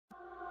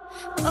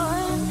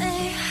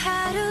오늘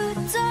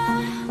하루도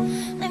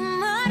내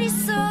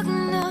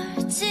머릿속은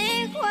널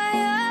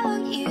지워요.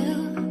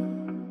 You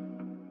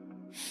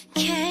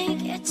can't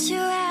get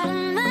you out of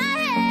my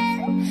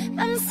head.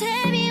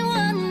 밤샘이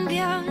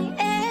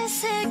원병의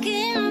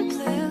색인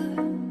blue.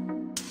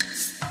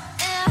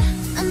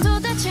 Yeah. 난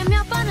도대체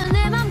몇 번을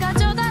내 맘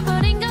가져다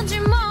버린 건지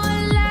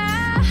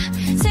몰라.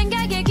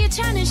 생각에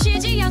귀찮은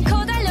쉬지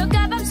않고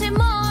달려가 밤새 못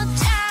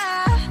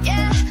자.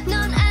 Yeah.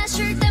 넌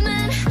아쉬울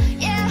때만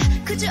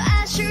yeah. 그저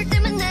아쉬울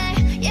때만 해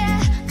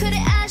yeah. 그래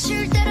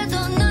아쉬울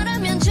때라도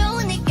너라면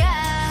좋으니까.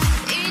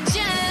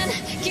 이젠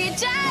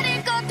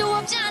기다릴 것도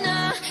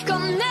없잖아.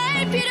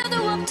 겁낼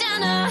필요도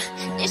없잖아.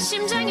 네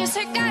심장의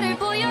색깔을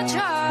보여줘.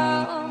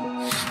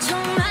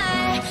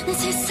 정말 내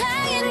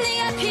세상엔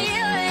네가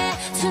필요해.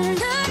 두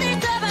눈을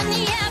떠봐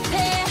네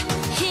앞에.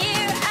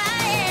 Here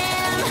I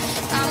am.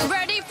 I'm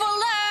ready for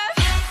love.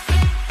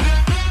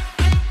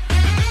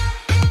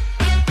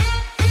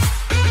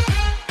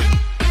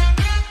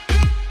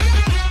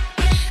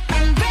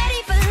 I'm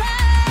ready for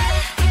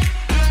love.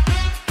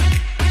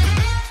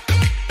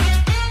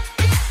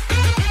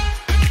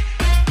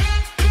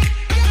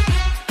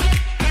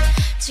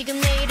 지금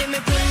내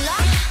이름을 불러.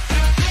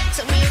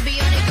 Tell me you'll be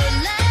on a good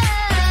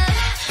love.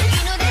 이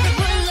노래를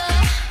불러.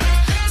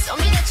 Tell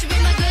me that you be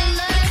my good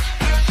love.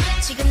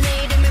 지금 내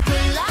이름을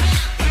불러.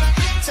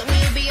 Tell me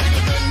you'll be on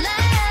a good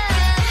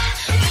love.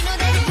 이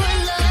노래를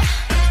불러.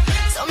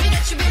 Tell me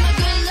that you be my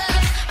good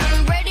love.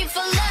 I'm ready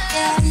for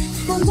love.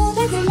 넌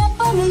도대체 몇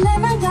번을 내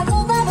맘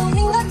가져다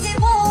버린 건지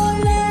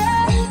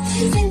몰라.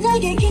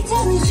 생각에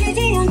귀찮은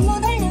쉬지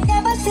않고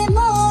달려가 밤새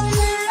몰라.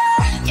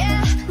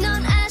 Yeah,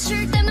 넌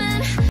아쉬울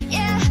때만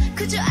yeah.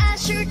 그저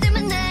아쉬울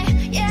때만 해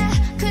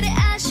yeah. 그래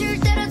아쉬울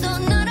때라도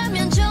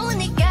너라면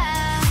좋으니까.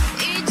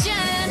 이젠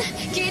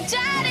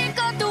기다릴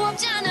것도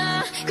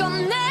없잖아.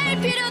 겁낼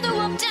필요도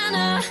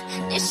없잖아.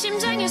 네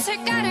심장의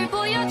색깔을